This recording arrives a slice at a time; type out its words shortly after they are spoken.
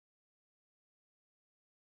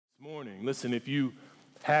Morning. Listen, if you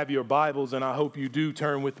have your Bibles, and I hope you do,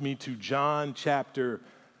 turn with me to John chapter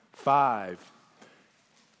 5.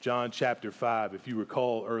 John chapter 5. If you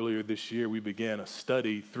recall, earlier this year, we began a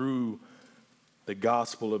study through the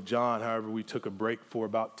Gospel of John. However, we took a break for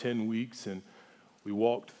about 10 weeks, and we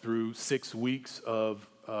walked through 6 weeks of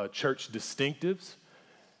church distinctives.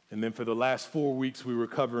 And then for the last 4 weeks, we were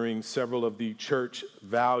covering several of the church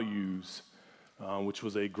values, which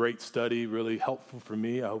was a great study, really helpful for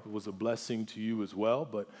me. I hope it was a blessing to you as well.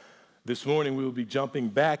 But this morning we will be jumping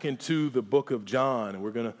back into the book of John, and we're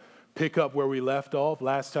going to pick up where we left off.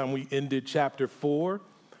 Last time we ended chapter 4.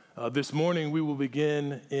 This morning we will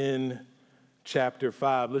begin in chapter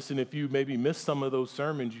 5. Listen, if you maybe missed some of those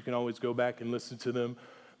sermons, you can always go back and listen to them.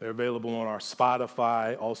 They're available on our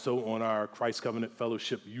Spotify, also on our Christ Covenant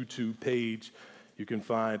Fellowship YouTube page. You can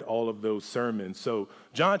find all of those sermons. So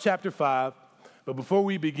John chapter 5. But before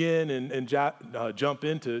we begin and jump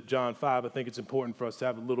into John 5, I think it's important for us to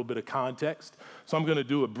have a little bit of context. So I'm going to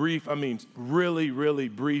do a really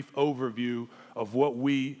brief overview of what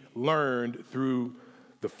we learned through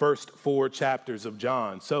the first 4 chapters of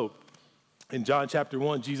John. So in John chapter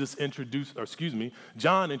 1,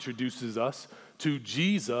 John introduces us to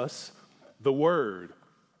Jesus, the Word,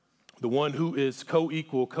 the one who is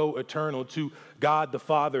co-equal, co-eternal to God the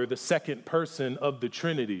Father, the second person of the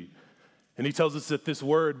Trinity. And he tells us that this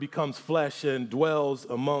word becomes flesh and dwells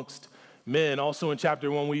amongst men. Also in chapter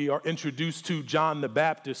 1, we are introduced to John the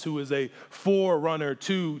Baptist, who is a forerunner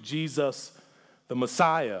to Jesus, the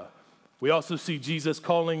Messiah. We also see Jesus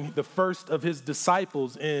calling the first of his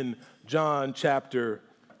disciples in John chapter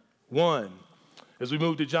 1. As we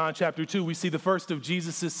move to John chapter 2, we see the first of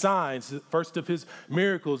Jesus' signs, the first of his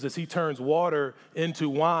miracles as he turns water into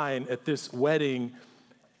wine at this wedding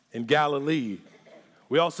in Galilee.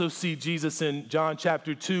 We also see Jesus in John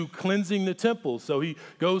chapter 2 cleansing the temple. So he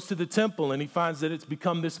goes to the temple and he finds that it's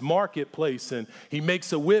become this marketplace, and he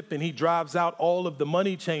makes a whip and he drives out all of the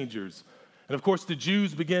money changers. And of course, the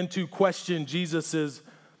Jews begin to question Jesus'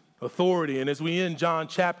 authority. And as we end John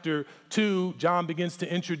chapter 2, John begins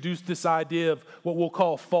to introduce this idea of what we'll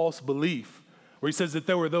call false belief, where he says that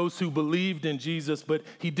there were those who believed in Jesus, but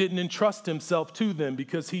he didn't entrust himself to them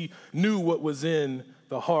because he knew what was in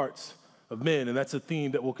the hearts of men. And that's a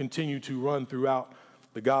theme that will continue to run throughout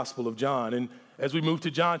the Gospel of John. And as we move to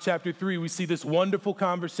John chapter 3, we see this wonderful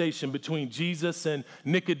conversation between Jesus and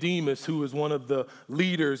Nicodemus, who is one of the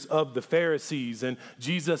leaders of the Pharisees. And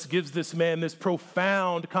Jesus gives this man this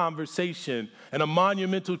profound conversation and a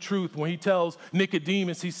monumental truth when he tells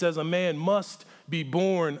Nicodemus, he says, a man must be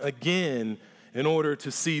born again in order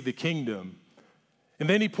to see the kingdom. And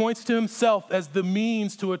then he points to himself as the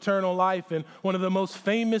means to eternal life. And one of the most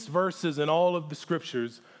famous verses in all of the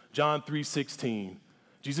scriptures, John 3:16,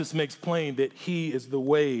 Jesus makes plain that he is the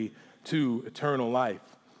way to eternal life.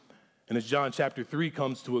 And as John chapter 3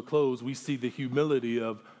 comes to a close, we see the humility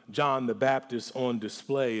of John the Baptist on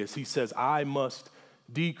display as he says, I must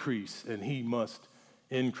decrease and he must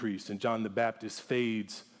increase. And John the Baptist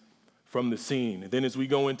fades from the scene. And then as we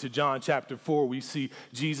go into John chapter 4, we see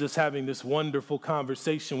Jesus having this wonderful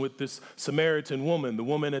conversation with this Samaritan woman, the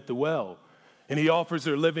woman at the well. And he offers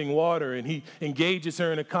her living water, and he engages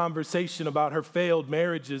her in a conversation about her failed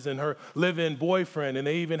marriages and her live-in boyfriend. And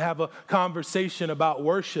they even have a conversation about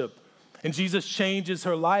worship. And Jesus changes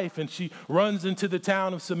her life, and she runs into the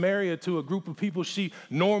town of Samaria to a group of people she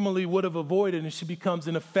normally would have avoided, and she becomes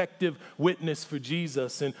an effective witness for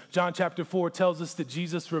Jesus. And John chapter 4 tells us that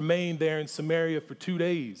Jesus remained there in Samaria for 2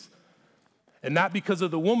 days. And not because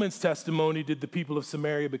of the woman's testimony did the people of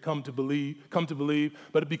Samaria come to believe,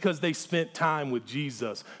 but because they spent time with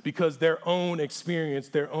Jesus, because their own experience,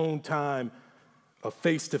 their own time of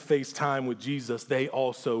face-to-face time with Jesus, they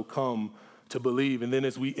also come to believe. And then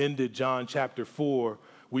as we ended John chapter 4,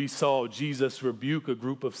 we saw Jesus rebuke a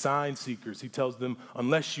group of sign seekers. He tells them,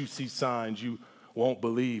 unless you see signs, you won't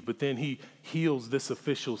believe. But then he heals this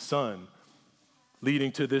official's son,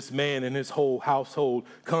 leading to this man and his whole household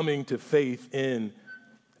coming to faith in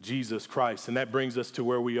Jesus Christ. And that brings us to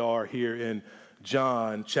where we are here in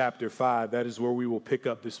John chapter 5. That is where we will pick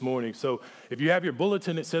up this morning. So if you have your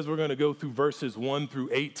bulletin, it says we're going to go through verses 1 through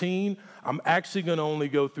 18. I'm actually going to only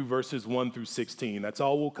go through verses 1 through 16. That's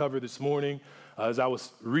all we'll cover this morning. As I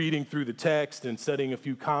was reading through the text and studying a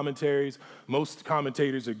few commentaries, most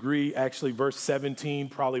commentators agree actually verse 17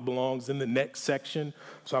 probably belongs in the next section.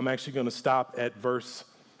 So I'm actually going to stop at verse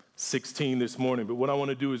 16 this morning. But what I want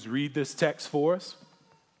to do is read this text for us.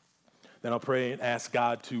 Then I'll pray and ask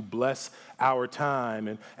God to bless our time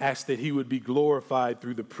and ask that he would be glorified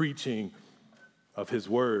through the preaching of his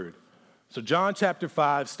word. So John chapter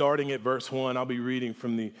 5, starting at verse 1, I'll be reading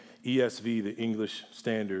from the ESV, the English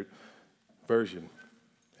Standard Version.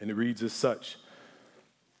 And it reads as such.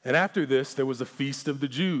 And after this, there was a feast of the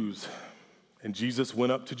Jews, and Jesus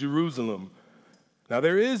went up to Jerusalem. Now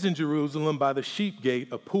there is in Jerusalem by the sheep gate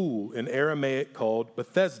a pool in Aramaic called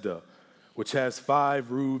Bethesda, which has 5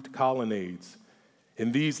 roofed colonnades.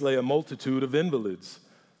 In these lay a multitude of invalids,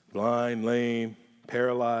 blind, lame,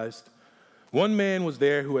 paralyzed. One man was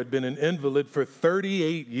there who had been an invalid for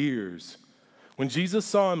 38 years. When Jesus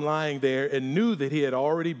saw him lying there and knew that he had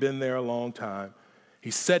already been there a long time,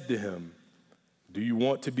 he said to him, "Do you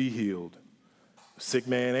want to be healed?" The sick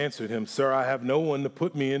man answered him, "Sir, I have no one to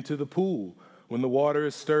put me into the pool when the water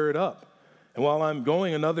is stirred up. And while I'm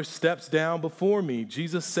going, another steps down before me."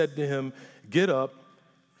 Jesus said to him, "Get up,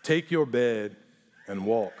 take your bed, and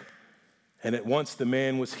walk." And at once the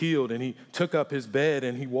man was healed, and he took up his bed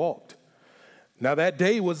and he walked. Now that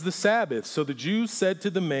day was the Sabbath. So the Jews said to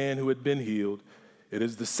the man who had been healed, "It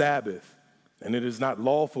is the Sabbath, and it is not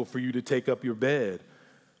lawful for you to take up your bed."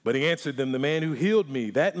 But he answered them, "The man who healed me,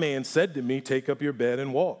 that man said to me, 'Take up your bed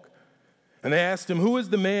and walk.'" And they asked him, "Who is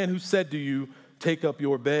the man who said to you, 'Take up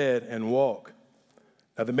your bed and walk'?"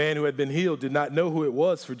 Now the man who had been healed did not know who it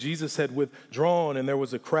was, for Jesus had withdrawn and there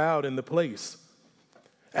was a crowd in the place.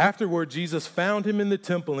 Afterward, Jesus found him in the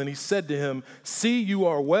temple and he said to him, "See, you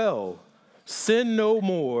are well. Sin no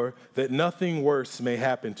more, that nothing worse may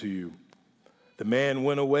happen to you." The man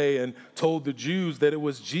went away and told the Jews that it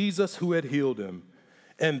was Jesus who had healed him.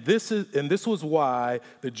 And this was why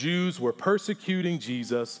the Jews were persecuting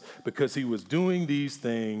Jesus, because he was doing these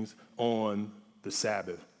things on the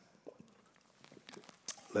Sabbath.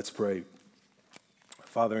 Let's pray.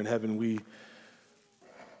 Father in heaven, we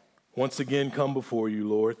once again come before you,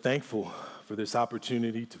 Lord, thankful for this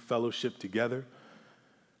opportunity to fellowship together.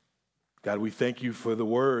 God, we thank you for the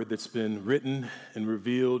word that's been written and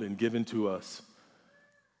revealed and given to us.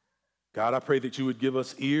 God, I pray that you would give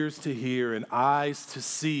us ears to hear and eyes to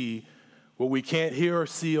see what we can't hear or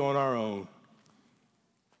see on our own.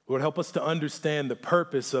 Lord, help us to understand the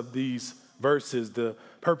purpose of these verses, the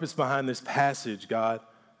purpose behind this passage, God.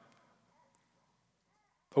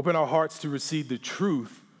 Open our hearts to receive the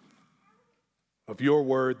truth of your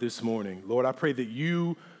word this morning. Lord, I pray that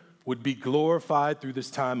you would be glorified through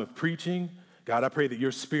this time of preaching. God, I pray that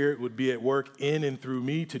your spirit would be at work in and through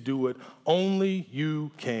me to do what only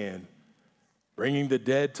you can, bringing the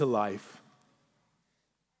dead to life,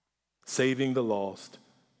 saving the lost,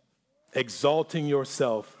 exalting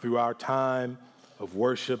yourself through our time of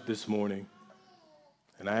worship this morning.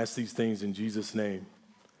 And I ask these things in Jesus' name.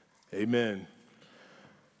 Amen.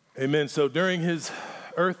 Amen. So during his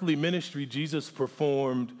earthly ministry, Jesus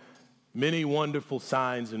performed many wonderful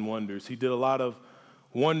signs and wonders. He did a lot of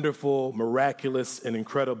wonderful, miraculous, and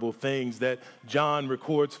incredible things that John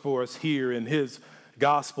records for us here in his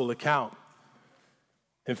gospel account.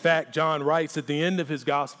 In fact, John writes at the end of his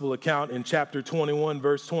gospel account in chapter 21,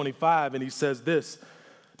 verse 25, and he says this,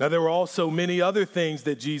 "Now there were also many other things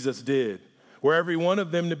that Jesus did. Were every one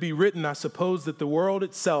of them to be written, I suppose that the world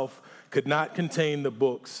itself could not contain the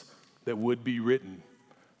books that would be written."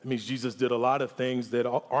 That means Jesus did a lot of things that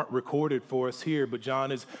aren't recorded for us here, but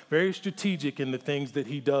John is very strategic in the things that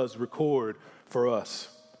he does record for us.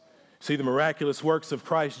 See, the miraculous works of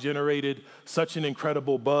Christ generated such an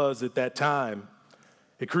incredible buzz at that time.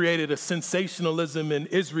 It created a sensationalism in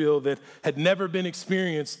Israel that had never been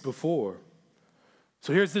experienced before.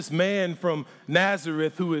 So here's this man from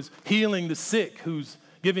Nazareth who is healing the sick, who's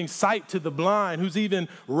giving sight to the blind, who's even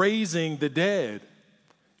raising the dead.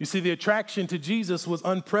 You see, the attraction to Jesus was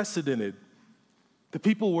unprecedented. The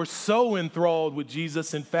people were so enthralled with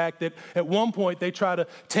Jesus, in fact, that at one point they tried to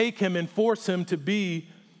take him and force him to be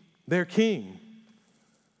their king.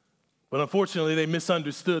 But unfortunately, they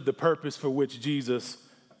misunderstood the purpose for which Jesus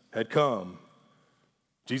had come.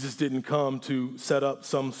 Jesus didn't come to set up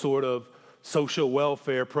some sort of social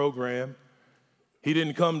welfare program. He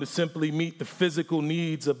didn't come to simply meet the physical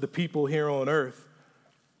needs of the people here on earth.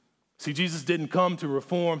 See, Jesus didn't come to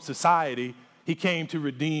reform society. He came to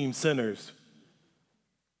redeem sinners.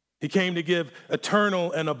 He came to give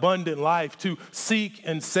eternal and abundant life, to seek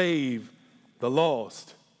and save the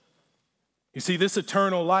lost. You see, this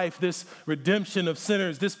eternal life, this redemption of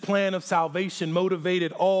sinners, this plan of salvation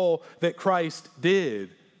motivated all that Christ did.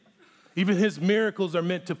 Even his miracles are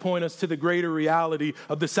meant to point us to the greater reality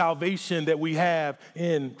of the salvation that we have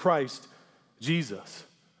in Christ Jesus.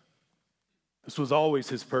 This was always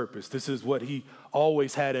his purpose. This is what he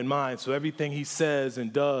always had in mind. So everything he says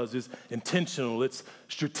and does is intentional. It's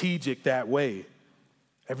strategic that way.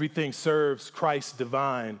 Everything serves Christ's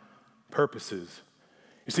divine purposes.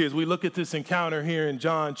 You You see, as we look at this encounter here in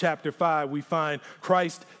John chapter 5, we find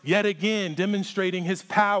Christ yet again demonstrating his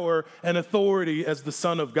power and authority as the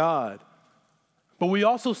Son of God. But we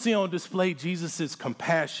also see on display Jesus'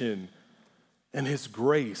 compassion and his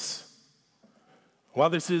grace. While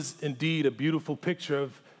this is indeed a beautiful picture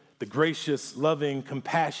of the gracious, loving,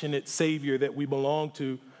 compassionate Savior that we belong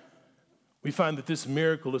to, we find that this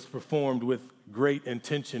miracle is performed with great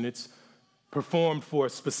intention. It's performed for a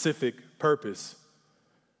specific purpose.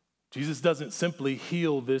 Jesus doesn't simply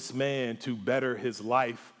heal this man to better his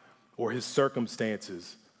life or his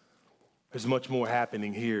circumstances. There's much more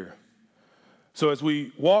happening here. So as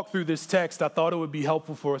we walk through this text, I thought it would be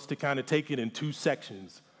helpful for us to kind of take it in two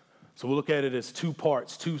sections. So we'll look at it as two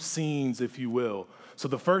parts, two scenes, if you will. So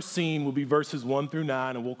the first scene will be verses 1 through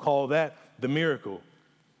 9, and we'll call that the miracle.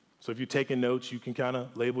 So if you're taking notes, you can kind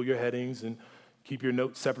of label your headings and keep your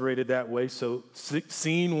notes separated that way. So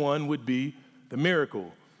scene 1 would be the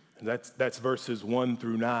miracle. And that's verses 1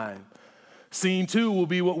 through 9. Scene 2 will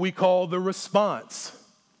be what we call the response.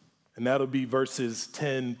 And that'll be verses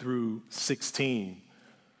 10 through 16.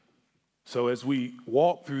 So as we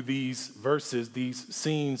walk through these verses, these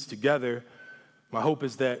scenes together, my hope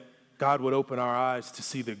is that God would open our eyes to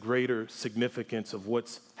see the greater significance of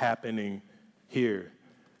what's happening here.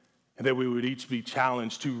 And that we would each be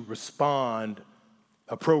challenged to respond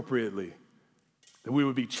appropriately. That we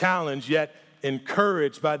would be challenged yet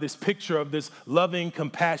encouraged by this picture of this loving,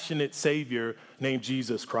 compassionate Savior named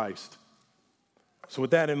Jesus Christ. So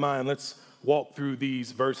with that in mind, let's walk through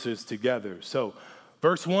these verses together. So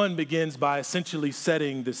verse 1 begins by essentially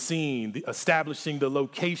setting the scene, establishing the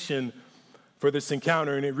location for this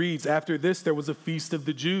encounter. And it reads, "After this, there was a feast of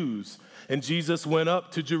the Jews, and Jesus went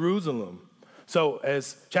up to Jerusalem." So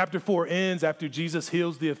as chapter 4 ends, after Jesus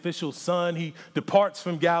heals the official son, he departs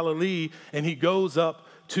from Galilee and he goes up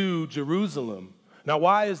to Jerusalem. Now,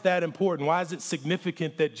 why is that important? Why is it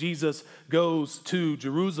significant that Jesus goes to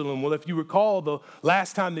Jerusalem? Well, if you recall, the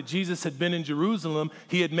last time that Jesus had been in Jerusalem,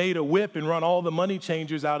 he had made a whip and run all the money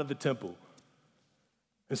changers out of the temple.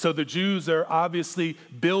 And so the Jews are obviously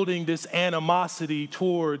building this animosity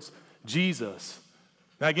towards Jesus.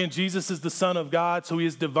 Now, again, Jesus is the Son of God, so he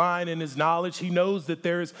is divine in his knowledge. He knows that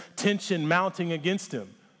there is tension mounting against him.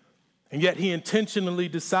 And yet he intentionally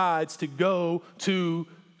decides to go to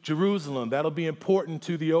Jerusalem. That'll be important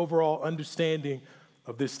to the overall understanding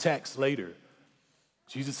of this text later.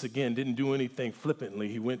 Jesus, again, didn't do anything flippantly.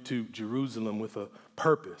 He went to Jerusalem with a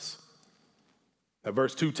purpose. Now,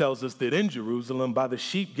 verse 2 tells us that in Jerusalem, by the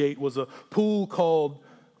sheep gate, was a pool called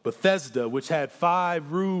Bethesda, which had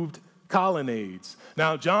 5 roofed colonnades.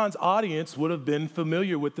 Now, John's audience would have been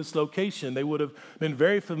familiar with this location. They would have been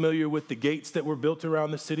very familiar with the gates that were built around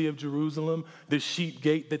the city of Jerusalem, this sheep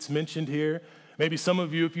gate that's mentioned here. Maybe some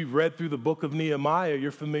of you, if you've read through the book of Nehemiah,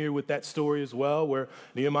 you're familiar with that story as well, where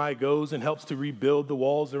Nehemiah goes and helps to rebuild the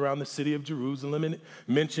walls around the city of Jerusalem, and it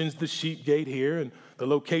mentions the sheep gate here and the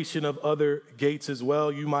location of other gates as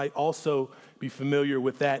well. You might also be familiar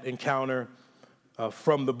with that encounter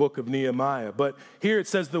from the book of Nehemiah. But here it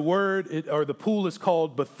says the pool is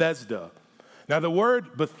called Bethesda. Now, the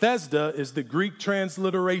word Bethesda is the Greek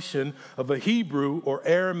transliteration of a Hebrew or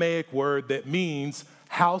Aramaic word that means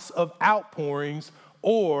house of outpourings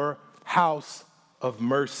or house of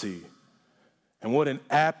mercy. And what an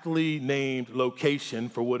aptly named location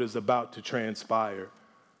for what is about to transpire.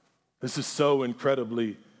 This is so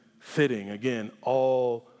incredibly fitting. Again,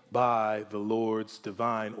 all by the Lord's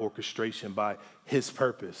divine orchestration, by his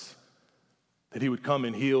purpose, that he would come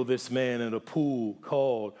and heal this man in a pool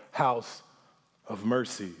called House of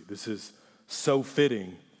Mercy. This is so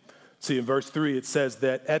fitting. See, in verse 3, it says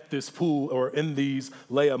that at this pool, or in these,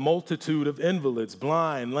 lay a multitude of invalids,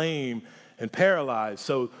 blind, lame, and paralyzed.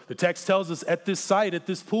 So the text tells us at this site, at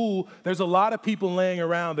this pool, there's a lot of people laying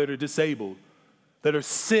around that are disabled, that are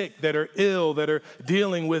sick, that are ill, that are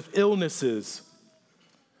dealing with illnesses.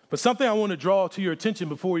 But something I want to draw to your attention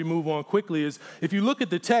before we move on quickly is if you look at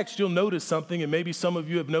the text, you'll notice something, and maybe some of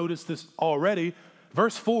you have noticed this already.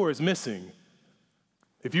 Verse 4 is missing.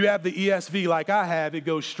 If you have the ESV like I have, it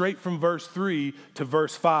goes straight from verse 3 to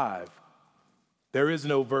verse 5. There is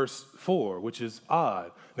no verse 4, which is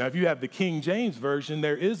odd. Now, if you have the King James Version,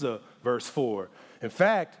 there is a verse 4. In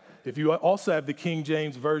fact, if you also have the King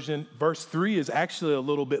James Version, verse 3 is actually a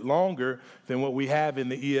little bit longer than what we have in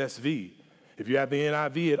the ESV. If you have the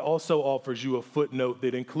NIV, it also offers you a footnote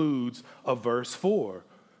that includes a verse 4,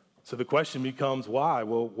 So the question becomes why?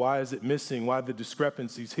 Well, why is it missing? Why the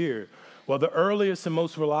discrepancies here? Well, the earliest and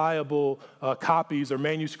most reliable copies or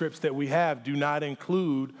manuscripts that we have do not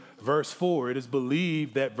include verse 4. It is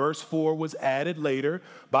believed that verse 4 was added later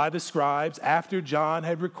by the scribes after John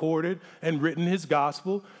had recorded and written his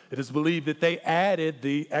gospel. It is believed that they added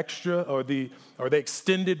the extra or the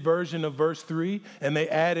extended version of verse 3, and they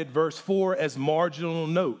added verse 4 as marginal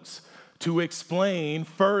notes to explain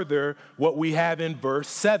further what we have in verse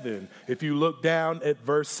 7. If you look down at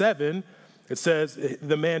verse 7, it says,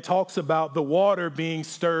 the man talks about the water being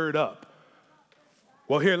stirred up.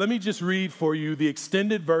 Well, here, let me just read for you the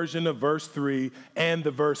extended version of verse 3 and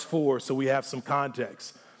the verse 4 so we have some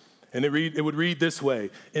context. And it would read this way: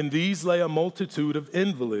 "In these lay a multitude of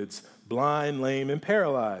invalids, blind, lame, and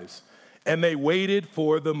paralyzed, and they waited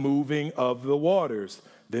for the moving of the waters."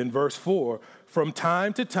 Then verse 4, "From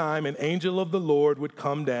time to time an angel of the Lord would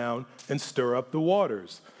come down and stir up the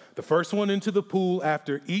waters. The first one into the pool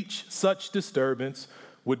after each such disturbance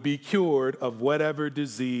would be cured of whatever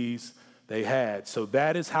disease they had." So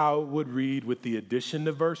that is how it would read with the addition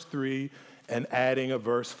to verse 3 and adding a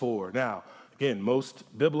verse 4. Now, again, most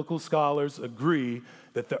biblical scholars agree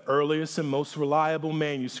that the earliest and most reliable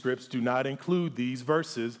manuscripts do not include these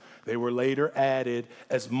verses. They were later added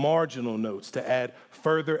as marginal notes to add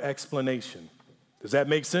further explanation. Does that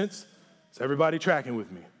make sense? Is everybody tracking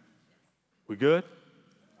with me? We good?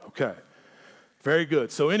 Okay. Very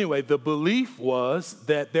good. So anyway, the belief was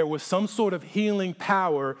that there was some sort of healing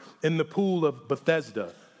power in the pool of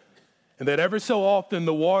Bethesda, and that ever so often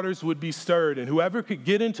the waters would be stirred, and whoever could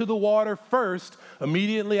get into the water first,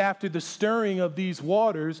 immediately after the stirring of these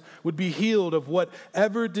waters, would be healed of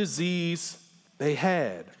whatever disease they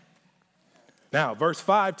had. Now, verse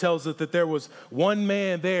 5 tells us that there was one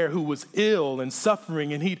man there who was ill and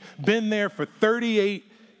suffering, and he'd been there for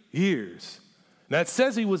 38 years. Now, it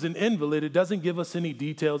says he was an invalid. It doesn't give us any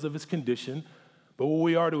details of his condition, but what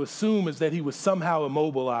we are to assume is that he was somehow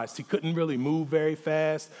immobilized. He couldn't really move very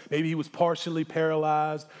fast. Maybe he was partially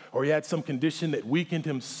paralyzed, or he had some condition that weakened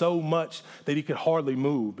him so much that he could hardly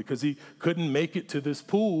move because he couldn't make it to this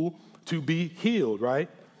pool to be healed, right?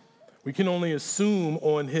 We can only assume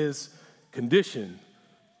on his condition.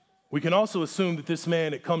 We can also assume that this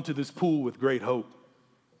man had come to this pool with great hope,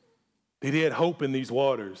 that he had hope in these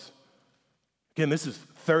waters. Again, this is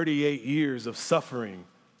 38 years of suffering,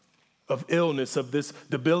 of illness, of this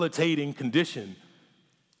debilitating condition.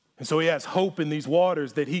 And so he has hope in these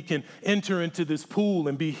waters that he can enter into this pool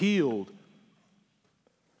and be healed.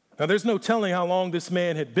 Now, there's no telling how long this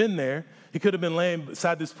man had been there. He could have been laying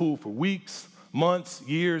beside this pool for weeks, months,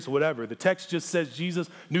 years, whatever. The text just says Jesus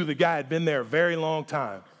knew the guy had been there a very long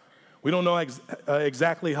time. We don't know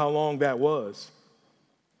exactly how long that was.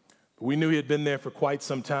 We knew he had been there for quite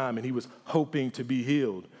some time, and he was hoping to be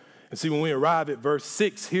healed. And see, when we arrive at verse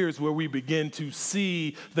 6, here's where we begin to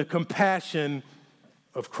see the compassion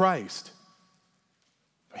of Christ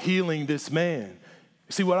healing this man.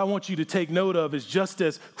 See, what I want you to take note of is just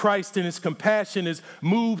as Christ in his compassion is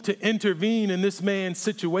moved to intervene in this man's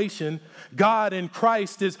situation, God in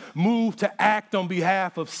Christ is moved to act on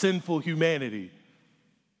behalf of sinful humanity.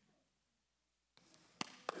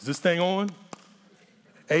 Is this thing on?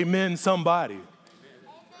 Amen, somebody.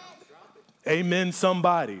 Amen,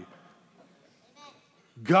 somebody.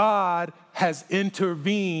 God has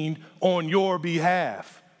intervened on your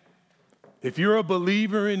behalf. If you're a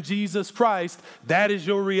believer in Jesus Christ, that is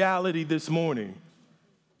your reality this morning.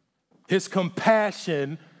 His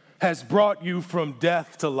compassion has brought you from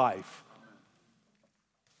death to life.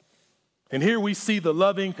 And here we see the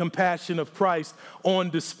loving compassion of Christ on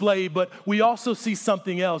display, but we also see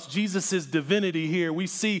something else, Jesus' divinity here. We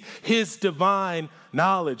see his divine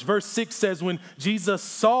knowledge. Verse 6 says, when Jesus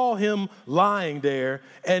saw him lying there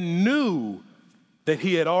and knew that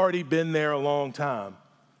he had already been there a long time,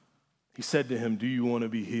 he said to him, "Do you want to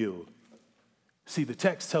be healed?" See, the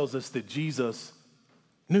text tells us that Jesus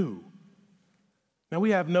knew. Now,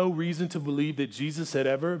 we have no reason to believe that Jesus had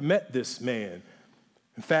ever met this man.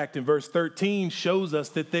 In fact, in verse 13 shows us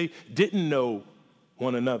that they didn't know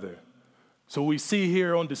one another. So what we see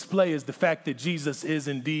here on display is the fact that Jesus is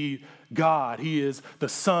indeed God. He is the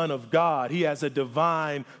Son of God. He has a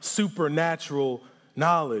divine, supernatural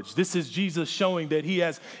knowledge. This is Jesus showing that he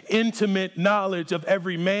has intimate knowledge of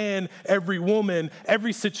every man, every woman,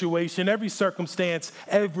 every situation, every circumstance,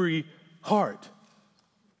 every heart.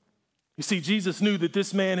 You see, Jesus knew that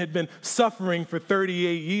this man had been suffering for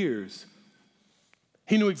 38 years.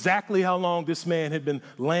 He knew exactly how long this man had been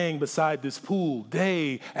laying beside this pool,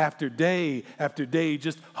 day after day after day,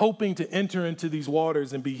 just hoping to enter into these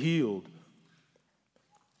waters and be healed.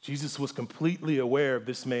 Jesus was completely aware of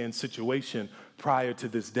this man's situation prior to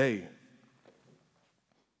this day.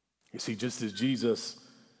 You see, just as Jesus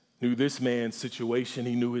knew this man's situation,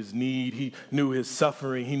 he knew his need, he knew his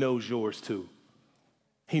suffering, he knows yours too.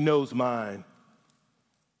 He knows mine.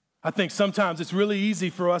 I think sometimes it's really easy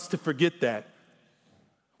for us to forget that.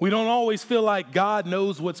 We don't always feel like God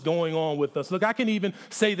knows what's going on with us. Look, I can even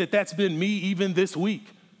say that that's been me even this week.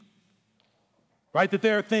 Right? That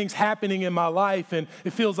there are things happening in my life and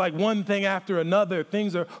it feels like one thing after another.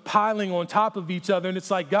 Things are piling on top of each other. And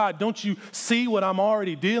it's like, God, don't you see what I'm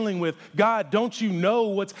already dealing with? God, don't you know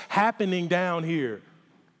what's happening down here?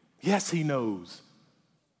 Yes, he knows.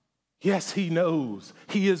 Yes, he knows.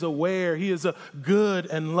 He is aware. He is a good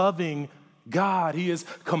and loving God. He is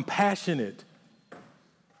compassionate.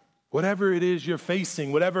 Whatever it is you're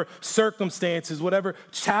facing, whatever circumstances, whatever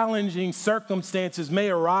challenging circumstances may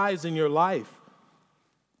arise in your life,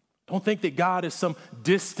 don't think that God is some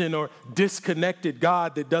distant or disconnected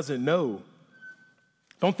God that doesn't know.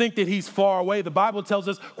 Don't think that he's far away. The Bible tells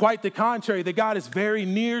us quite the contrary, that God is very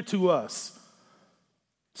near to us.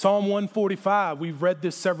 Psalm 145, we've read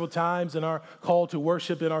this several times in our call to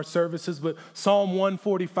worship in our services, but Psalm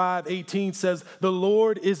 145:18 says, the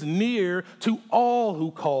Lord is near to all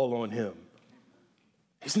who call on him.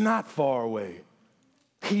 He's not far away.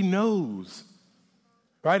 He knows.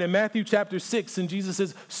 Right, in Matthew chapter 6, in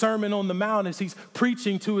Jesus' Sermon on the Mount, as he's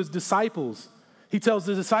preaching to his disciples, he tells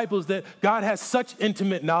the disciples that God has such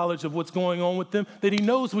intimate knowledge of what's going on with them that he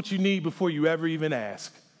knows what you need before you ever even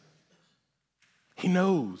ask. He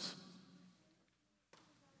knows.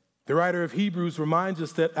 The writer of Hebrews reminds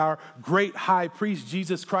us that our great high priest,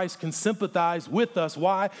 Jesus Christ, can sympathize with us.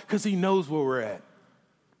 Why? Because he knows where we're at.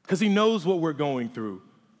 Because he knows what we're going through.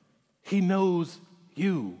 He knows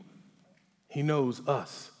you. He knows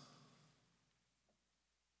us.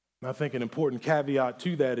 And I think an important caveat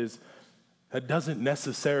to that is that doesn't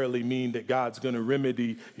necessarily mean that God's going to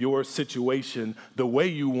remedy your situation the way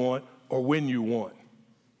you want or when you want.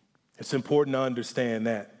 It's important to understand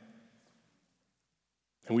that.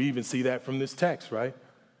 And we even see that from this text, right?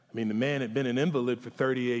 I mean, the man had been an invalid for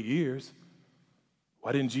 38 years.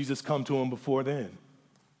 Why didn't Jesus come to him before then?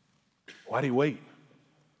 Why did he wait?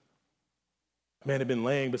 The man had been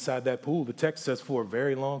laying beside that pool, the text says, for a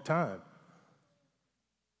very long time.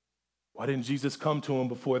 Why didn't Jesus come to him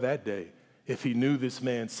before that day? If he knew this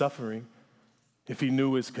man's suffering, if he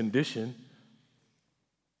knew his condition,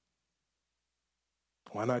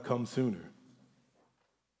 why not come sooner?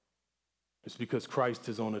 It's because Christ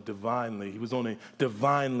is on he was on a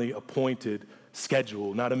divinely appointed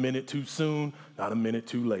schedule, not a minute too soon, not a minute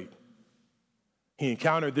too late. He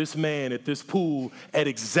encountered this man at this pool at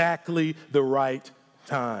exactly the right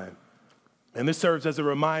time. And this serves as a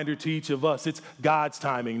reminder to each of us. It's God's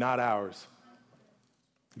timing, not ours.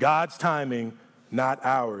 God's timing, not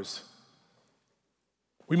ours.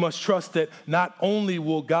 We must trust that not only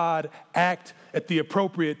will God act at the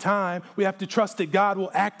appropriate time, we have to trust that God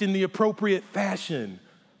will act in the appropriate fashion.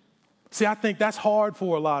 See, I think that's hard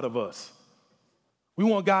for a lot of us. We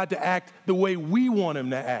want God to act the way we want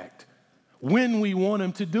him to act, when we want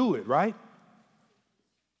him to do it, right?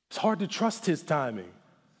 It's hard to trust his timing.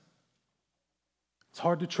 It's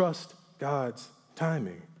hard to trust God's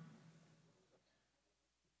timing.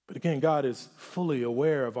 But again, God is fully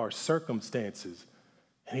aware of our circumstances,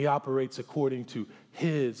 and he operates according to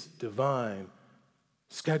his divine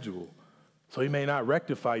schedule. So he may not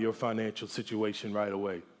rectify your financial situation right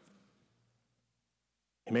away.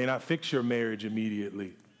 He may not fix your marriage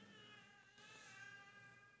immediately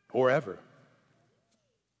or ever.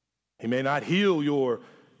 He may not heal your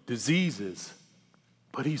diseases,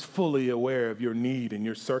 but he's fully aware of your need and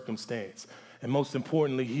your circumstance. And most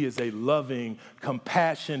importantly, he is a loving,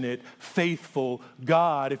 compassionate, faithful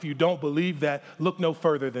God. If you don't believe that, look no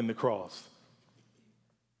further than the cross.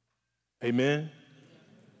 Amen?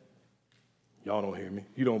 Y'all don't hear me.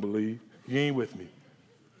 You don't believe. You ain't with me.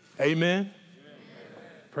 Amen?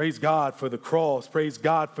 Praise God for the cross. Praise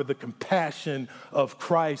God for the compassion of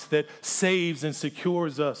Christ that saves and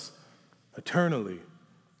secures us eternally.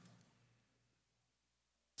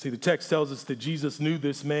 See, the text tells us that Jesus knew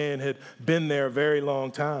this man had been there a very long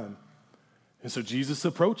time. And so Jesus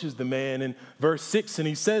approaches the man in verse 6, and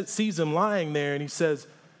he sees him lying there, and it says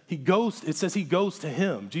he goes to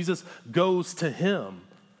him. Jesus goes to him.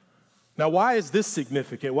 Now, why is this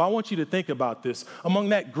significant? Well, I want you to think about this. Among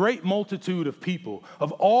that great multitude of people,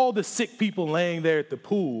 of all the sick people laying there at the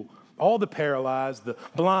pool, all the paralyzed, the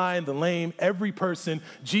blind, the lame, every person,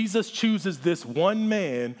 Jesus chooses this one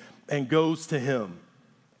man and goes to him.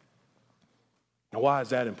 Now, why is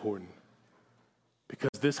that important?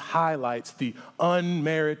 because this highlights the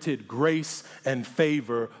unmerited grace and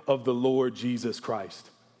favor of the Lord Jesus Christ.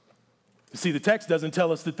 You see, the text doesn't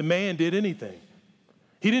tell us that the man did anything.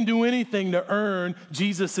 He didn't do anything to earn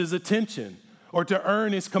Jesus' attention or to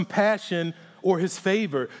earn his compassion or his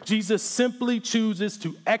favor. Jesus simply chooses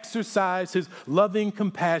to exercise his loving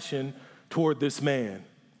compassion toward this man.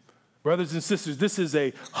 Brothers and sisters, this is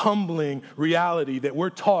a humbling reality that we're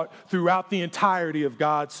taught throughout the entirety of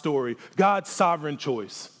God's story, God's sovereign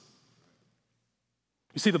choice.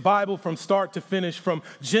 You see, the Bible from start to finish, from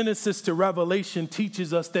Genesis to Revelation,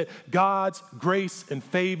 teaches us that God's grace and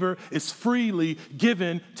favor is freely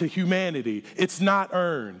given to humanity. It's not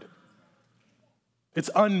earned. It's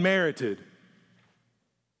unmerited.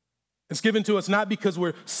 It's given to us not because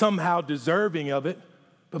we're somehow deserving of it,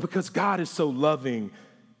 but because God is so loving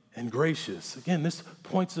and gracious. Again, this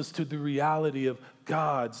points us to the reality of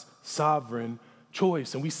God's sovereign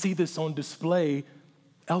choice. And we see this on display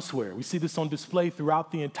elsewhere. We see this on display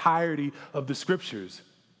throughout the entirety of the scriptures.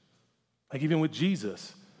 Like even with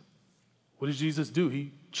Jesus. What does Jesus do?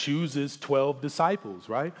 He chooses 12 disciples,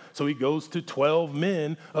 right? So he goes to 12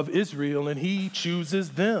 men of Israel and he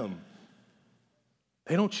chooses them.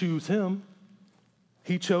 They don't choose him.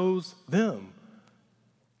 He chose them.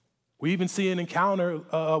 We even see an encounter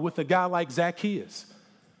with a guy like Zacchaeus.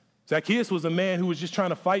 Zacchaeus was a man who was just trying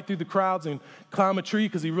to fight through the crowds and climb a tree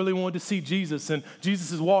because he really wanted to see Jesus. And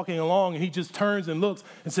Jesus is walking along and he just turns and looks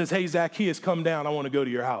and says, "Hey, Zacchaeus, come down. I want to go to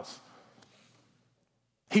your house."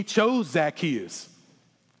 He chose Zacchaeus.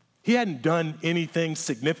 He hadn't done anything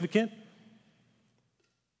significant.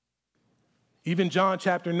 Even John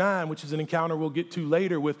chapter 9, which is an encounter we'll get to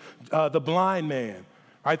later with the blind man.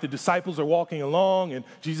 Right, the disciples are walking along and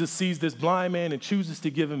Jesus sees this blind man and chooses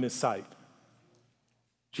to give him his sight.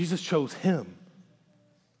 Jesus chose him.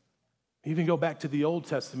 Even go back to the Old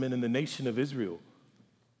Testament and the nation of Israel.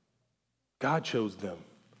 God chose them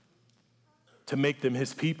to make them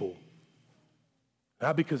his people.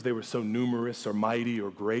 Not because they were so numerous or mighty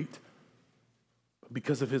or great, but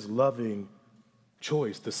because of his loving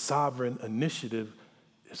choice. The sovereign initiative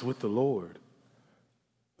is with the Lord.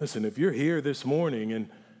 Listen, if you're here this morning and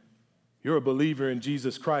you're a believer in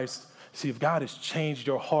Jesus Christ, see, if God has changed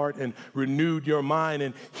your heart and renewed your mind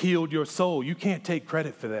and healed your soul, you can't take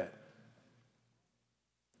credit for that.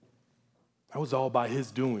 That was all by his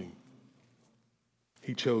doing.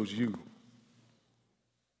 He chose you.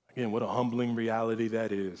 Again, what a humbling reality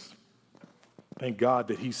that is. Thank God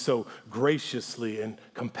that he so graciously and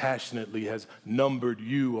compassionately has numbered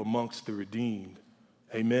you amongst the redeemed.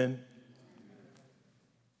 Amen.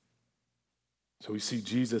 So we see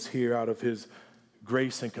Jesus here out of his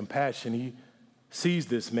grace and compassion. He sees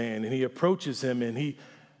this man and he approaches him and he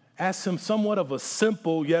asks him somewhat of a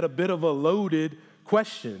simple yet a bit of a loaded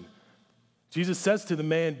question. Jesus says to the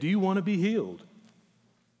man, "Do you want to be healed?"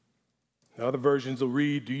 The other versions will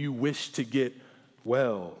read, "Do you wish to get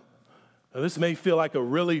well?" Now, this may feel like a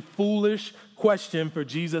really foolish question for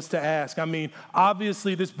Jesus to ask. I mean,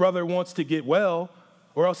 obviously this brother wants to get well,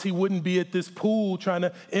 or else he wouldn't be at this pool trying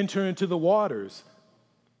to enter into the waters.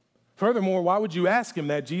 Furthermore, why would you ask him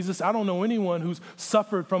that, Jesus? I don't know anyone who's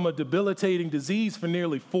suffered from a debilitating disease for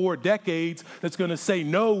nearly 4 decades that's going to say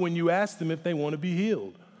no when you ask them if they want to be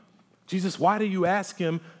healed. Jesus, why do you ask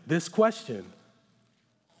him this question?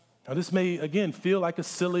 Now, this may, again, feel like a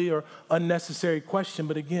silly or unnecessary question,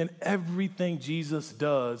 but again, everything Jesus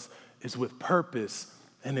does is with purpose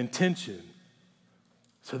and intention.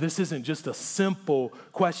 So this isn't just a simple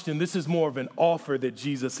question. This is more of an offer that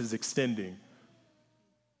Jesus is extending.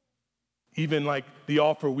 Even like the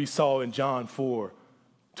offer we saw in John 4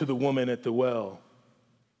 to the woman at the well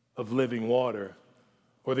of living water,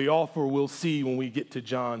 or the offer we'll see when we get to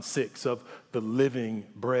John 6 of the living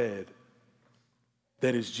bread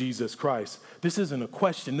that is Jesus Christ. This isn't a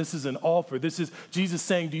question. This is an offer. This is Jesus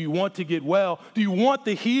saying, do you want to get well? Do you want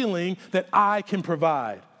the healing that I can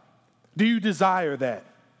provide? Do you desire that?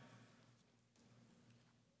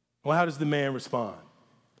 Well, how does the man respond?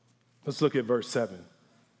 Let's look at verse 7.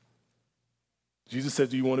 Jesus said,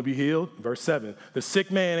 do you want to be healed? Verse 7, the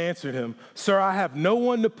sick man answered him, "Sir, I have no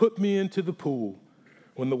one to put me into the pool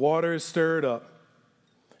when the water is stirred up.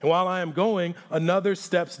 And while I am going, another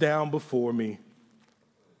steps down before me."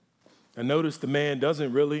 And notice the man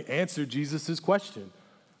doesn't really answer Jesus' question.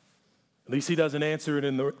 At least he doesn't answer it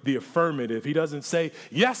in the affirmative. He doesn't say,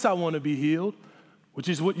 "Yes, I want to be healed," which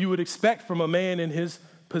is what you would expect from a man in his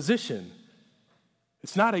position.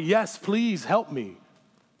 It's not a "yes, please help me."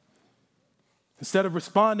 Instead of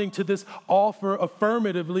responding to this offer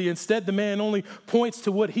affirmatively, instead the man only points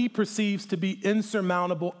to what he perceives to be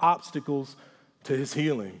insurmountable obstacles to his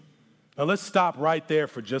healing. Now let's stop right there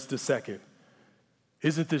for just a second.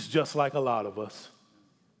 Isn't this just like a lot of us?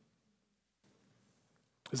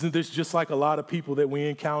 Isn't this just like a lot of people that we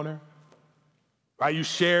encounter? Right? You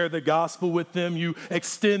share the gospel with them. You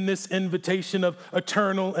extend this invitation of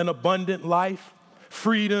eternal and abundant life,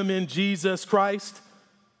 freedom in Jesus Christ.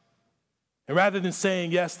 And rather than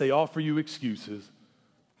saying yes, they offer you excuses.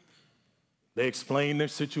 They explain their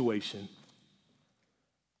situation.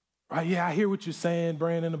 Right? Yeah, I hear what you're saying,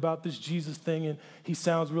 Brandon, about this Jesus thing, and he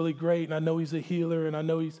sounds really great, and I know he's a healer, and I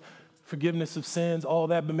know he's forgiveness of sins, all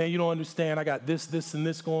that, but man, you don't understand. I got this, and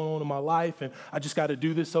this going on in my life, and I just got to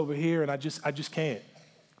do this over here, and I just can't.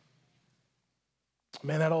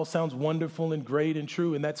 Man, that all sounds wonderful and great and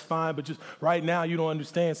true, and that's fine, but just right now you don't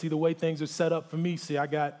understand. See, the way things are set up for me, see, I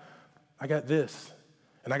got this,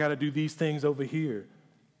 and I got to do these things over here.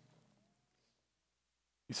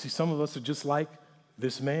 You see, some of us are just like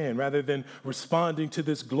this man. Rather than responding to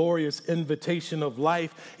this glorious invitation of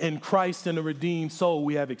life in Christ and a redeemed soul,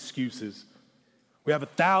 we have excuses. We have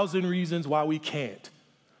 1,000 reasons why we can't.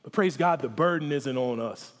 But praise God, the burden isn't on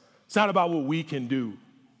us. It's not about what we can do.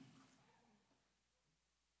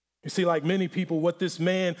 You see, like many people, what this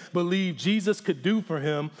man believed Jesus could do for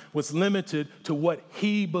him was limited to what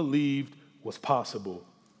he believed was possible.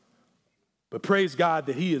 But praise God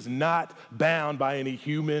that he is not bound by any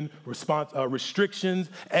human restrictions,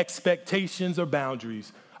 expectations, or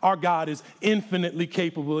boundaries. Our God is infinitely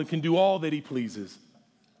capable and can do all that he pleases.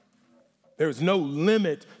 There is no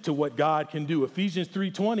limit to what God can do. Ephesians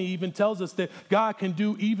 3:20 even tells us that God can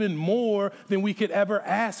do even more than we could ever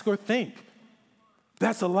ask or think.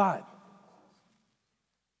 That's a lot.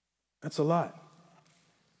 That's a lot.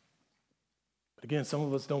 Again, some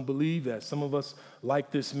of us don't believe that. Some of us, like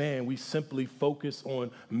this man, we simply focus on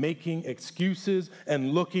making excuses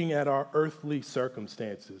and looking at our earthly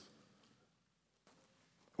circumstances.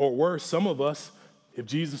 Or worse, some of us, if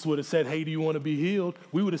Jesus would have said, hey, do you want to be healed?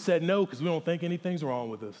 We would have said no because we don't think anything's wrong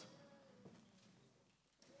with us.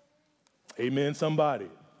 Amen, somebody.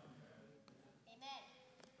 Amen.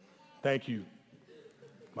 Thank you,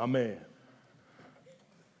 my man.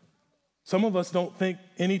 Some of us don't think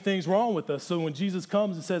anything's wrong with us. So when Jesus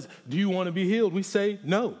comes and says, do you want to be healed? We say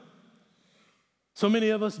no. So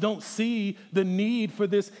many of us don't see the need for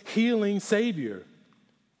this healing Savior.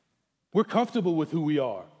 We're comfortable with who we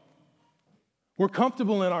are. We're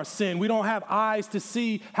comfortable in our sin. We don't have eyes to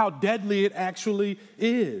see how deadly it actually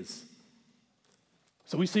is.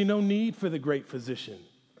 So we see no need for the great physician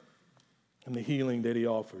and the healing that he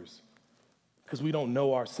offers because we don't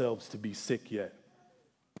know ourselves to be sick yet.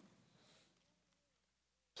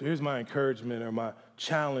 So here's my encouragement or my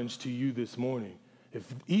challenge to you this morning. If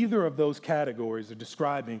either of those categories are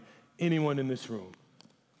describing anyone in this room,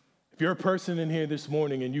 if you're a person in here this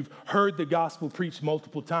morning and you've heard the gospel preached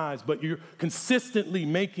multiple times, but you're consistently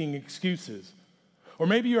making excuses, or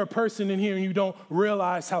maybe you're a person in here and you don't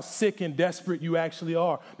realize how sick and desperate you actually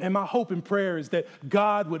are. And my hope and prayer is that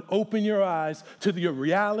God would open your eyes to the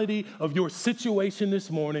reality of your situation this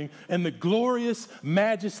morning and the glorious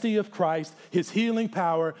majesty of Christ, his healing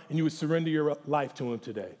power, and you would surrender your life to him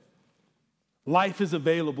today. Life is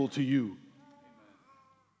available to you.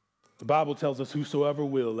 The Bible tells us whosoever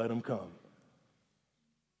will, let him come.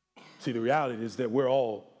 See, the reality is that we're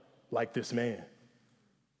all like this man.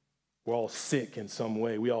 We're all sick in some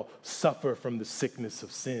way. We all suffer from the sickness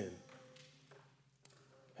of sin.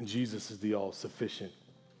 And Jesus is the all-sufficient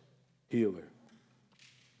healer.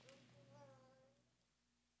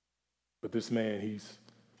 But this man, he's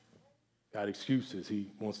got excuses. He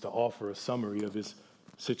wants to offer a summary of his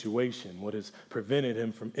situation, what has prevented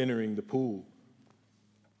him from entering the pool.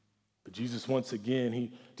 But Jesus, once again,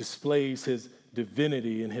 he displays his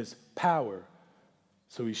divinity and his power.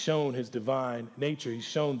 So he's shown his divine nature. He's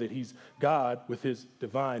shown that he's God with his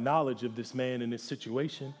divine knowledge of this man and his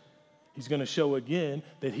situation. He's going to show again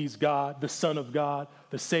that he's God, the Son of God,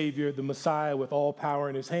 the Savior, the Messiah with all power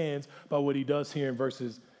in his hands by what he does here in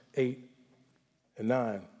verses 8 and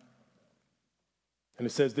 9. And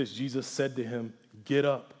it says this, Jesus said to him, get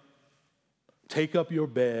up, take up your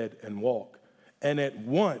bed and walk. And at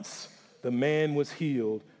once the man was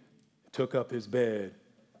healed, took up his bed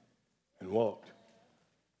and walked.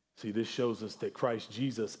 See, this shows us that Christ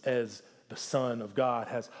Jesus, as the Son of God,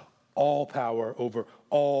 has all power over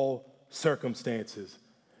all circumstances.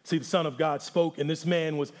 See, the Son of God spoke, and this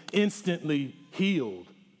man was instantly healed.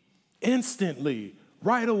 Instantly,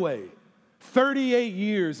 right away. 38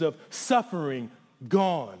 years of suffering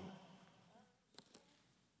gone.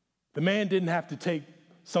 The man didn't have to take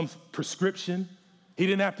some prescription. He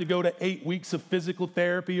didn't have to go to 8 weeks of physical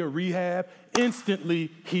therapy or rehab.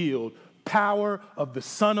 Instantly healed. power of the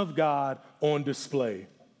Son of God on display.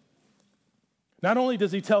 Not only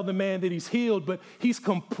does he tell the man that he's healed, but he's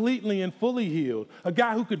completely and fully healed. A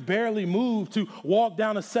guy who could barely move to walk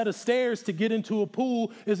down a set of stairs to get into a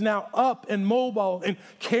pool is now up and mobile and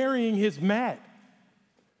carrying his mat.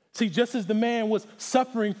 See, just as the man was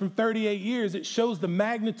suffering from 38 years, it shows the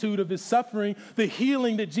magnitude of his suffering. The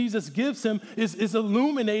healing that Jesus gives him is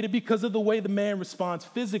illuminated because of the way the man responds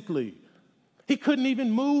physically. He couldn't even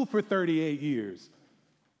move for 38 years.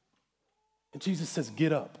 And Jesus says,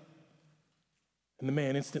 get up. And the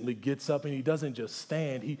man instantly gets up, and he doesn't just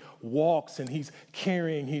stand, he walks and he's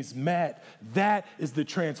carrying his mat. That is the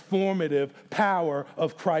transformative power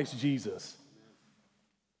of Christ Jesus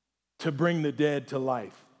to bring the dead to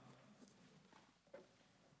life,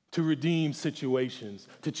 to redeem situations,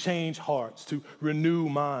 to change hearts, to renew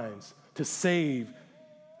minds, to save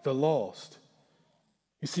the lost.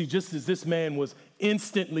 You see, just as this man was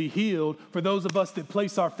instantly healed, for those of us that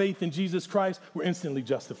place our faith in Jesus Christ, we're instantly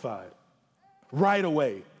justified. Right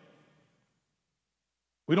away.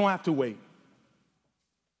 We don't have to wait.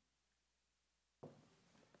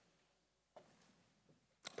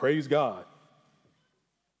 Praise God.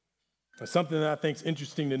 Now, something that I think is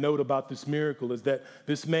interesting to note about this miracle is that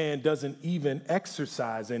this man doesn't even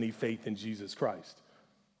exercise any faith in Jesus Christ.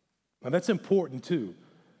 Now, that's important too.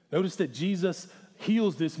 Notice that Jesus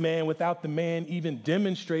heals this man without the man even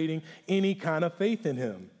demonstrating any kind of faith in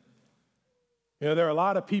him. You know, there are a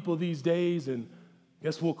lot of people these days, and I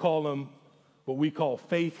guess we'll call them what we call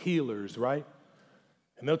faith healers, right?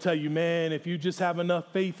 And they'll tell you, man, if you just have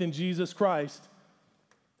enough faith in Jesus Christ,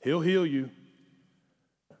 he'll heal you,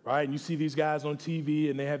 right? And you see these guys on TV,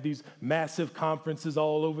 and they have these massive conferences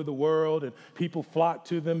all over the world, and people flock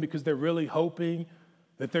to them because they're really hoping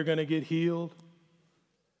that they're going to get healed,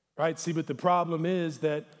 right? See, but the problem is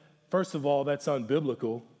that, first of all, that's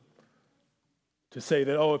unbiblical. To say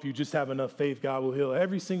that, oh, if you just have enough faith, God will heal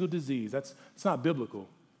every single disease. It's not biblical.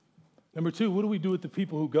 Number two, what do we do with the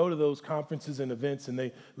people who go to those conferences and events and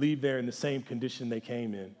they leave there in the same condition they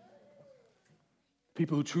came in?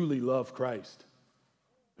 People who truly love Christ,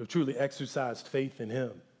 who have truly exercised faith in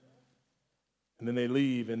him. And then they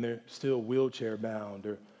leave and they're still wheelchair bound,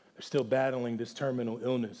 or they're still battling this terminal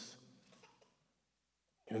illness.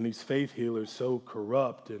 And these faith healers, so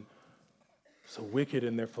corrupt and so wicked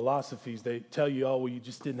in their philosophies, they tell you, oh, well, you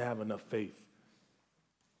just didn't have enough faith.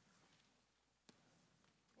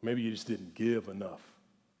 Maybe you just didn't give enough.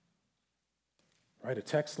 Right? A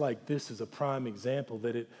text like this is a prime example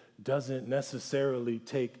that it doesn't necessarily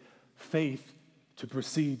take faith to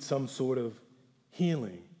precede some sort of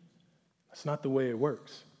healing. That's not the way it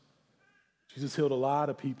works. Jesus healed a lot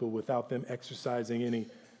of people without them exercising any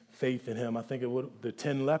faith in him. I think it would the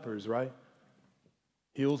 10 lepers, right?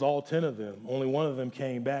 Heals all 10 of them. Only one of them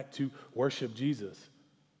came back to worship Jesus.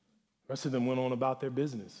 The rest of them went on about their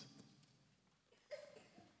business.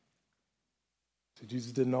 So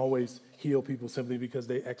Jesus didn't always heal people simply because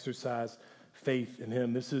they exercised faith in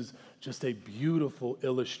him. This is just a beautiful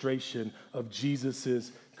illustration of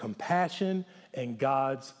Jesus's compassion and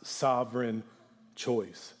God's sovereign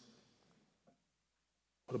choice.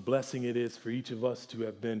 What a blessing it is for each of us to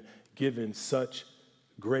have been given such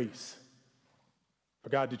grace. For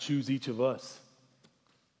God to choose each of us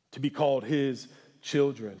to be called his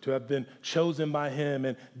children, to have been chosen by him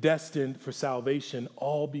and destined for salvation,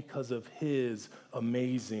 all because of his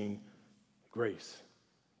amazing grace.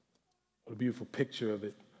 What a beautiful picture of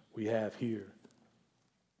it we have here.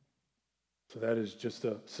 So that is just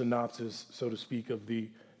a synopsis, so to speak, of the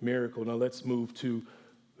miracle. Now let's move to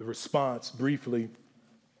the response briefly.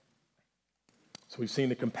 So we've seen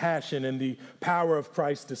the compassion and the power of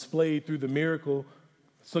Christ displayed through the miracle.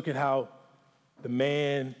 Let's look at how the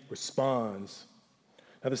man responds.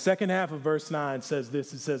 Now, the second half of verse 9 says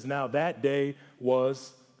this. It says, now that day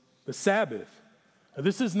was the Sabbath. Now,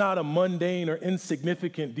 this is not a mundane or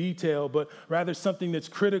insignificant detail, but rather something that's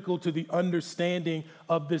critical to the understanding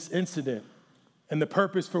of this incident and the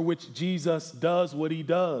purpose for which Jesus does what he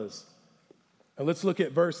does. Now, let's look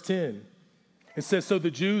at verse 10. It says, so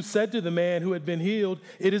the Jews said to the man who had been healed,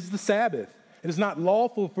 it is the Sabbath. It is not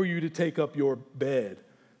lawful for you to take up your bed.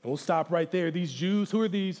 And we'll stop right there. These Jews, who are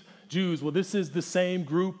these Jews? Well, this is the same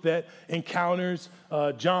group that encounters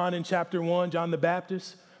John in chapter 1, John the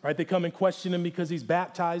Baptist, right? They come and question him because he's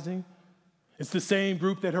baptizing. It's the same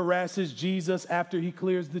group that harasses Jesus after he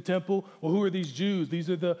clears the temple. Well, who are these Jews? These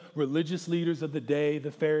are the religious leaders of the day,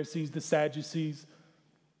 the Pharisees, the Sadducees.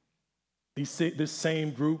 This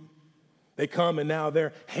same group, they come and now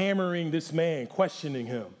they're hammering this man, questioning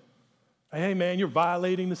him. Hey, man, you're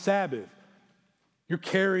violating the Sabbath. You're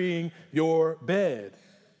carrying your bed.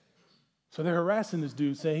 So they're harassing this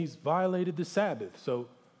dude, saying he's violated the Sabbath. So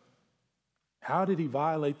how did he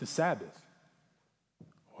violate the Sabbath?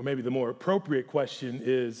 Or maybe the more appropriate question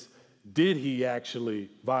is, did he actually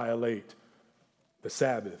violate the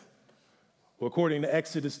Sabbath? Well, according to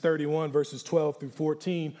Exodus 31, verses 12 through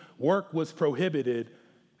 14, work was prohibited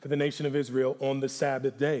for the nation of Israel on the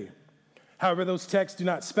Sabbath day. However, those texts do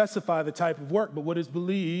not specify the type of work, but what is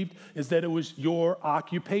believed is that it was your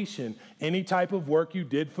occupation. Any type of work you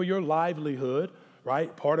did for your livelihood,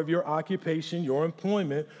 right? Part of your occupation, your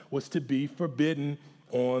employment, was to be forbidden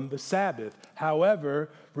on the Sabbath. However,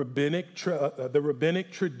 the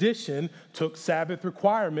rabbinic tradition took Sabbath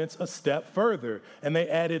requirements a step further, and they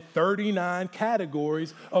added 39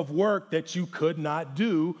 categories of work that you could not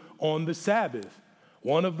do on the Sabbath.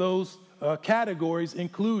 One of those categories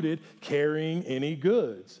included carrying any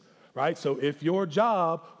goods, right? So if your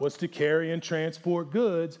job was to carry and transport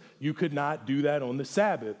goods, you could not do that on the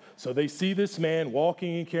Sabbath. So they see this man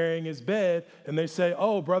walking and carrying his bed, and they say,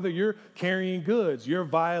 oh, brother, you're carrying goods. You're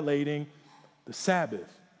violating the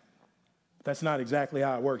Sabbath. That's not exactly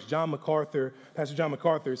how it works. Pastor John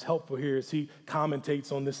MacArthur is helpful here as he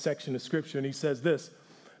commentates on this section of Scripture, and he says this: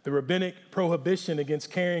 the rabbinic prohibition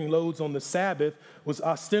against carrying loads on the Sabbath was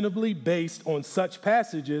ostensibly based on such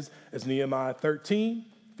passages as Nehemiah 13,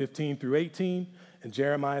 15 through 18, and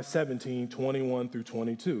Jeremiah 17, 21 through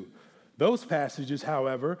 22. Those passages,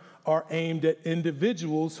 however, are aimed at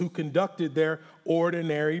individuals who conducted their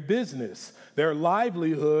ordinary business, their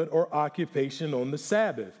livelihood or occupation on the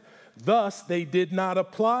Sabbath. Thus, they did not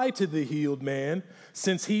apply to the healed man,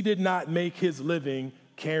 since he did not make his living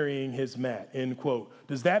carrying his mat, end quote.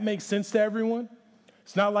 Does that make sense to everyone?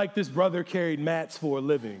 It's not like this brother carried mats for a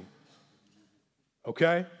living,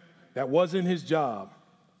 okay? That wasn't his job.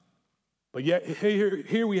 But yet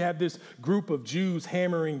here we have this group of Jews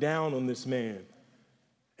hammering down on this man.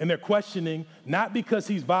 And they're questioning, not because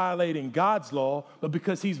he's violating God's law, but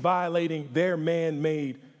because he's violating their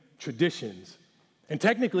man-made traditions. And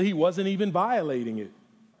technically, he wasn't even violating it.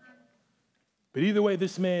 But either way,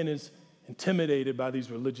 this man is intimidated by these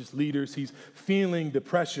religious leaders. He's feeling the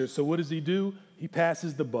pressure. So what does he do? He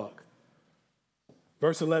passes the buck.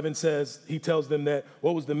 Verse 11 says, he tells them that,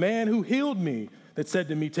 what was the man who healed me that said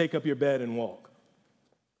to me, take up your bed and walk?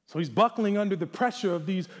 So he's buckling under the pressure of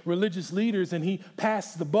these religious leaders, and he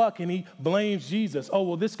passes the buck and he blames Jesus. Oh,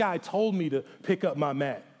 well, this guy told me to pick up my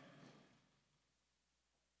mat.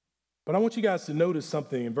 But I want you guys to notice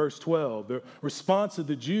something in verse 12, the response of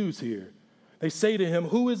the Jews here. They say to him,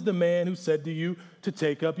 who is the man who said to you to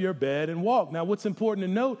take up your bed and walk? Now, what's important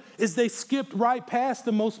to note is they skipped right past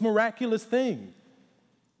the most miraculous thing.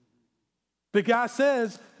 The guy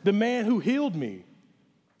says, the man who healed me.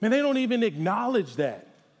 And they don't even acknowledge that.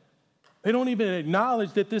 They don't even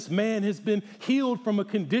acknowledge that this man has been healed from a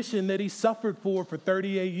condition that he suffered for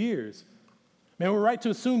 38 years. Man, we're right to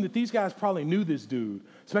assume that these guys probably knew this dude,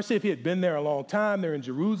 especially if he had been there a long time. They're in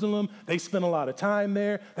Jerusalem. They spent a lot of time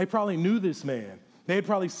there. They probably knew this man. They had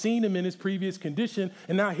probably seen him in his previous condition,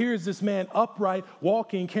 and now here's this man upright,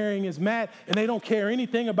 walking, carrying his mat, and they don't care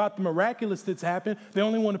anything about the miraculous that's happened. They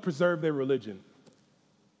only want to preserve their religion.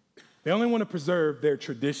 They only want to preserve their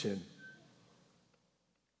tradition.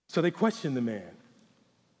 So they question the man.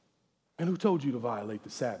 And who told you to violate the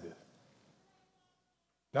Sabbath?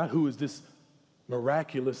 Not who is this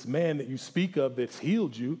miraculous man that you speak of that's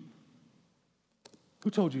healed you. Who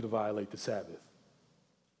told you to violate the Sabbath?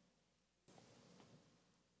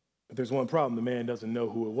 But there's one problem. The man doesn't know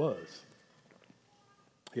who it was.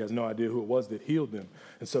 He has no idea who it was that healed them.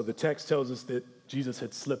 And so the text tells us that Jesus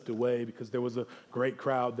had slipped away because there was a great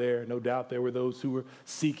crowd there. No doubt there were those who were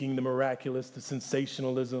seeking the miraculous, the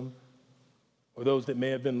sensationalism, or those that may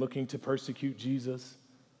have been looking to persecute Jesus.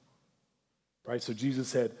 Right? So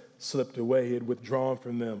Jesus had slipped away. He had withdrawn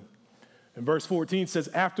from them. And verse 14 says,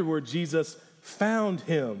 afterward, Jesus found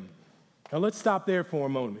him. Now let's stop there for a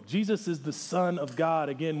moment. Jesus is the Son of God,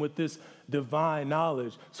 again, with this divine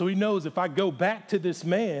knowledge. So he knows if I go back to this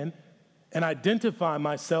man and identify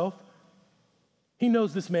myself, he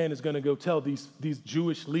knows this man is going to go tell these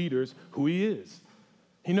Jewish leaders who he is.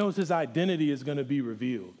 He knows his identity is going to be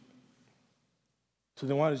revealed. So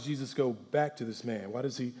then why does Jesus go back to this man? Why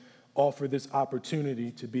does he offer this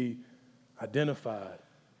opportunity to be identified?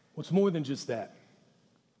 What's more than just that?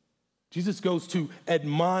 Jesus goes to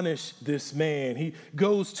admonish this man. He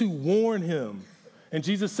goes to warn him. And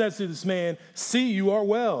Jesus says to this man, see, you are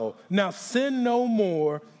well. Now sin no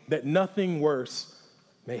more, that nothing worse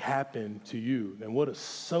may happen to you. And what a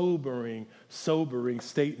sobering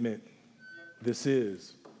statement this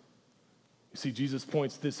is. You see, Jesus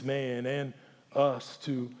points this man and us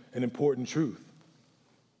to an important truth.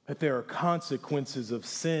 that there are consequences of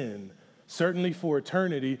sin, certainly for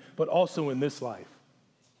eternity, but also in this life,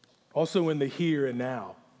 also in the here and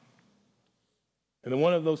now. And then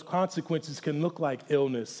one of those consequences can look like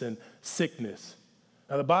illness and sickness.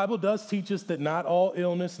 Now, the Bible does teach us that not all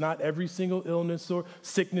illness, not every single illness or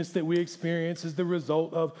sickness that we experience is the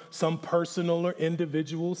result of some personal or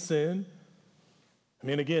individual sin. I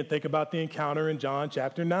mean, again, think about the encounter in John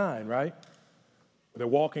chapter 9, right? They're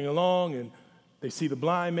walking along and they see the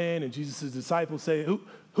blind man, and Jesus' disciples say,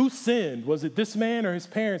 who sinned? Was it this man or his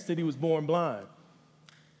parents that he was born blind?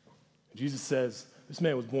 And Jesus says, this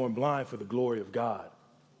man was born blind for the glory of God.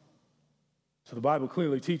 So the Bible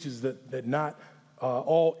clearly teaches that not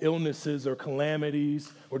all illnesses or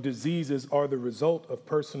calamities or diseases are the result of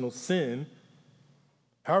personal sin.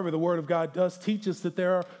 However, the Word of God does teach us that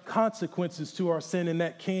there are consequences to our sin, and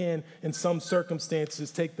that can, in some circumstances,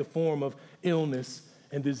 take the form of illness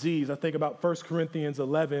and disease. I think about 1 Corinthians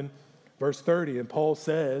 11, verse 30, and Paul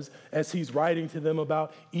says, as he's writing to them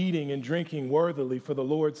about eating and drinking worthily for the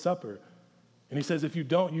Lord's Supper, and he says, if you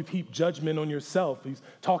don't, you've heaped judgment on yourself. He's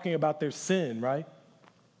talking about their sin, right?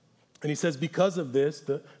 And he says, because of this,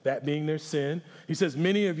 that being their sin, he says,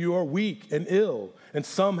 many of you are weak and ill, and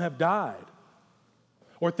some have died.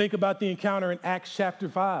 Or think about the encounter in Acts chapter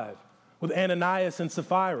 5 with Ananias and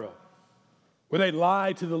Sapphira, where they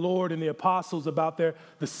lied to the Lord and the apostles about the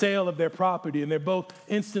sale of their property, and they're both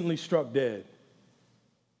instantly struck dead.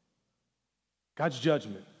 God's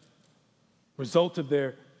judgment, result of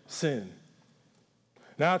their sin.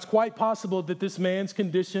 Now, it's quite possible that this man's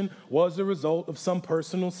condition was a result of some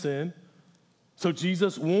personal sin. So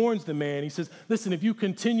Jesus warns the man. He says, listen, if you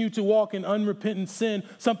continue to walk in unrepentant sin,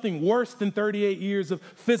 something worse than 38 years of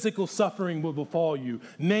physical suffering will befall you,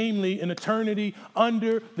 namely an eternity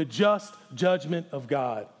under the just judgment of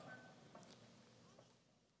God.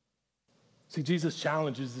 See, Jesus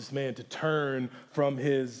challenges this man to turn from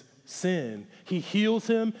his sin. He heals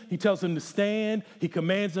him. He tells him to stand. He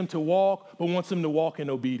commands him to walk, but wants him to walk in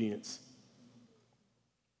obedience.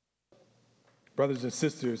 Brothers and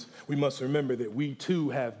sisters, we must remember that we too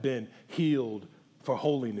have been healed for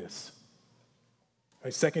holiness.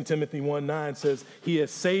 Right, 2 Timothy 1:9 says, he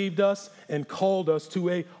has saved us and called us to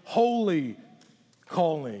a holy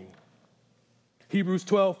calling. Hebrews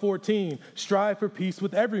 12:14, strive for peace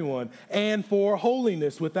with everyone and for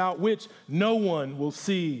holiness, without which no one will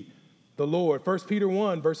see the Lord. 1 Peter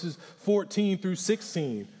 1, verses 14 through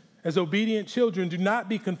 16, as obedient children, do not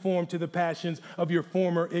be conformed to the passions of your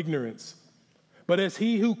former ignorance. But as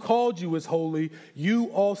he who called you is holy, you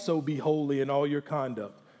also be holy in all your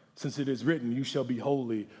conduct. Since it is written, you shall be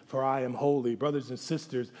holy, for I am holy. Brothers and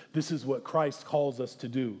sisters, this is what Christ calls us to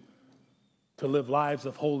do, to live lives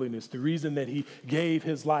of holiness. The reason that he gave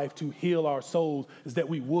his life to heal our souls is that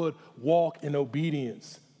we would walk in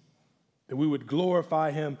obedience, that we would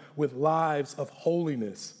glorify him with lives of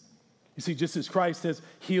holiness. You see, just as Christ has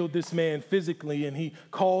healed this man physically and he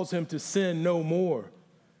calls him to sin no more,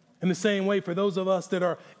 in the same way, for those of us that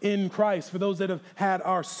are in Christ, for those that have had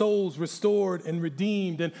our souls restored and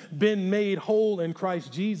redeemed and been made whole in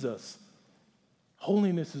Christ Jesus,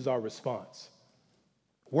 holiness is our response.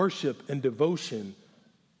 Worship and devotion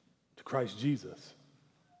to Christ Jesus.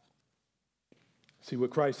 See,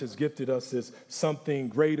 what Christ has gifted us is something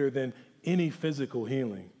greater than any physical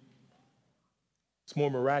healing. It's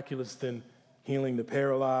more miraculous than healing the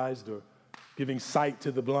paralyzed or giving sight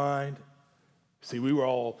to the blind. See, we were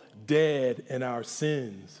all dead in our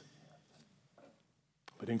sins,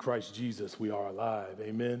 but in Christ Jesus, we are alive.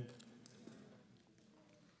 Amen.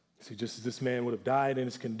 See, just as this man would have died in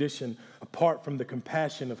his condition apart from the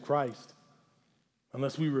compassion of Christ,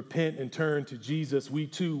 unless we repent and turn to Jesus, we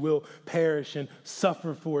too will perish and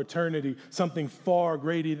suffer for eternity, something far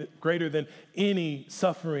greater than any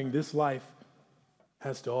suffering this life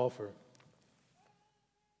has to offer.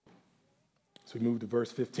 So we move to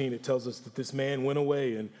verse 15. It tells us that this man went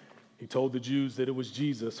away and he told the Jews that it was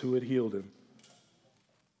Jesus who had healed him.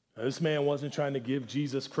 Now, this man wasn't trying to give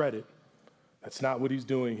Jesus credit. That's not what he's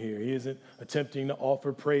doing here. He isn't attempting to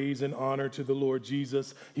offer praise and honor to the Lord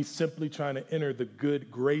Jesus. He's simply trying to enter the good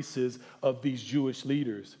graces of these Jewish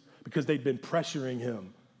leaders because they'd been pressuring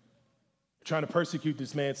him, trying to persecute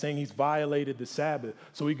this man, saying he's violated the Sabbath.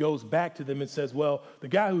 So he goes back to them and says, well, the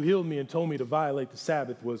guy who healed me and told me to violate the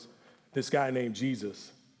Sabbath was this guy named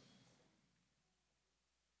Jesus.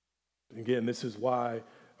 Again, this is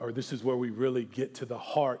where we really get to the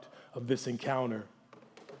heart of this encounter.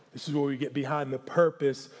 This is where we get behind the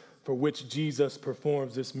purpose for which Jesus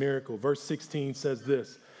performs this miracle. Verse 16 says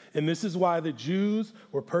this, and this is why the Jews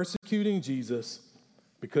were persecuting Jesus,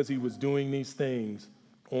 because he was doing these things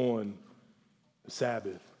on the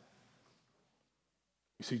Sabbath.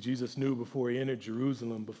 You see, Jesus knew before he entered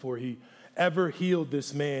Jerusalem, before he ever healed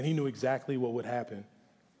this man, he knew exactly what would happen.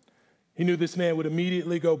 He knew this man would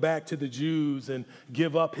immediately go back to the Jews and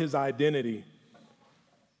give up his identity.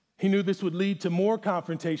 He knew this would lead to more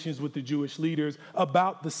confrontations with the Jewish leaders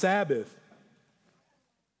about the Sabbath.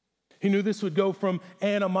 He knew this would go from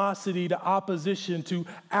animosity to opposition to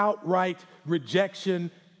outright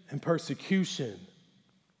rejection and persecution.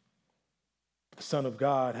 The Son of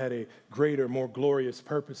God had a greater, more glorious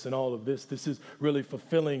purpose in all of this. This is really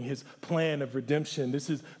fulfilling his plan of redemption. This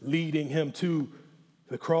is leading him to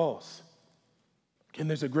the cross. Again,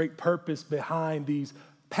 there's a great purpose behind these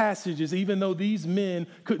passages. Even though these men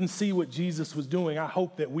couldn't see what Jesus was doing, I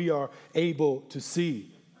hope that we are able to see.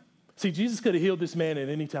 See, Jesus could have healed this man at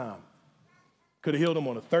any time. Could have healed him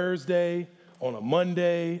on a Thursday, on a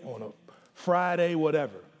Monday, on a Friday,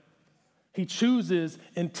 whatever. He chooses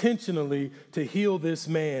intentionally to heal this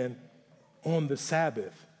man on the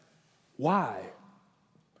Sabbath. Why?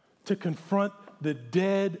 To confront the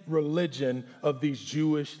dead religion of these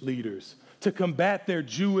Jewish leaders, to combat their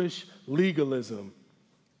Jewish legalism.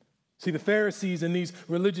 See, the Pharisees and these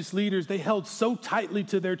religious leaders, they held so tightly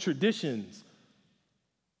to their traditions.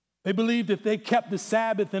 They believed if they kept the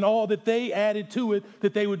Sabbath and all that they added to it,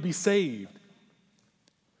 that they would be saved.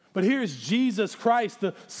 But here's Jesus Christ,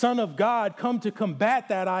 the Son of God, come to combat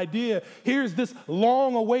that idea. Here's this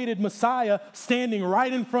long-awaited Messiah standing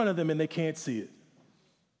right in front of them, and they can't see it.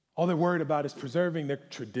 All they're worried about is preserving their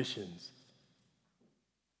traditions.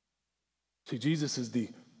 See, Jesus is the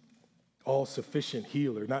all-sufficient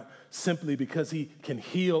healer, not simply because he can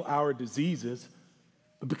heal our diseases,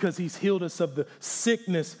 but because he's healed us of the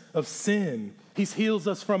sickness of sin. He heals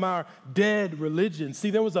us from our dead religion.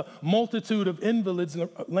 See, there was a multitude of invalids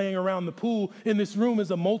laying around the pool. In this room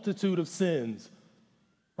is a multitude of sins,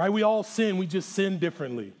 right? We all sin, we just sin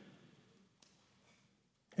differently.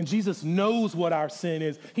 And Jesus knows what our sin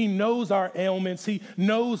is. He knows our ailments. He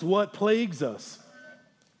knows what plagues us.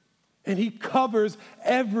 And he covers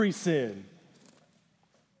every sin.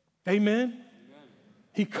 Amen?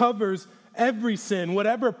 He covers every sin,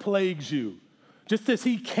 whatever plagues you. Just as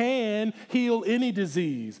he can heal any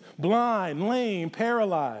disease, blind, lame,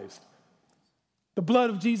 paralyzed. The blood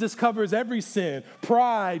of Jesus covers every sin,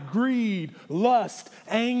 pride, greed, lust,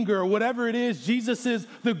 anger, whatever it is. Jesus is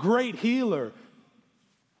the great healer.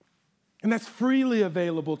 And that's freely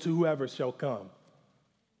available to whoever shall come.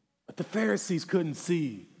 But the Pharisees couldn't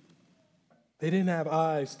see. They didn't have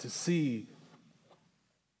eyes to see.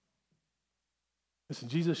 Listen,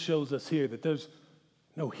 Jesus shows us here that there's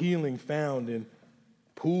no healing found in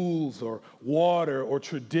pools or water or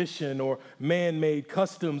tradition or man-made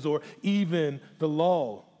customs or even the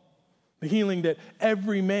law. The healing that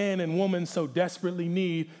every man and woman so desperately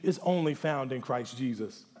need is only found in Christ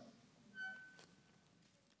Jesus.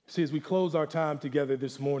 See, as we close our time together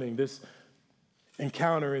this morning, this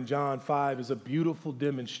encounter in John 5 is a beautiful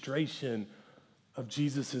demonstration of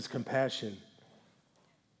Jesus' compassion.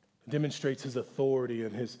 It demonstrates his authority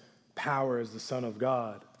and his power as the Son of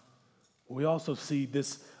God. We also see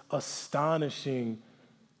this astonishing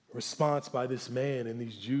response by this man and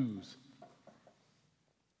these Jews.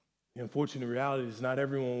 The unfortunate reality is not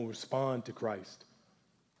everyone will respond to Christ.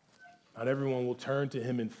 Not everyone will turn to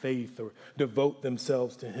him in faith or devote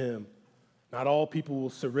themselves to him. Not all people will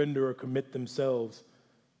surrender or commit themselves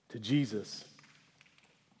to Jesus.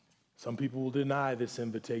 Some people will deny this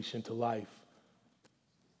invitation to life.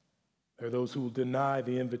 There are those who will deny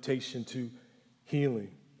the invitation to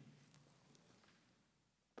healing.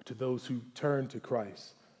 But to those who turn to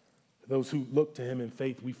Christ, to those who look to him in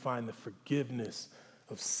faith, we find the forgiveness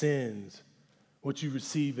of sins. What you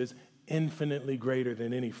receive is infinitely greater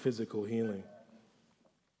than any physical healing.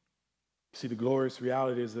 See, the glorious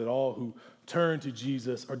reality is that all who turn to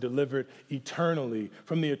Jesus are delivered eternally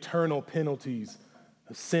from the eternal penalties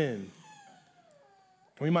of sin.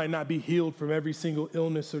 We might not be healed from every single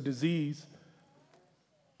illness or disease,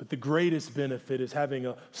 but the greatest benefit is having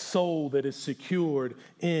a soul that is secured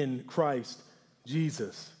in Christ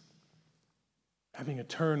Jesus. Having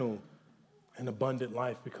eternal and abundant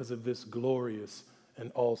life because of this glorious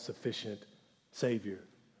and all-sufficient Savior.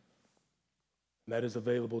 And that is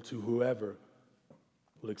available to whoever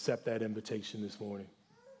will accept that invitation this morning.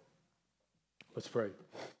 Let's pray.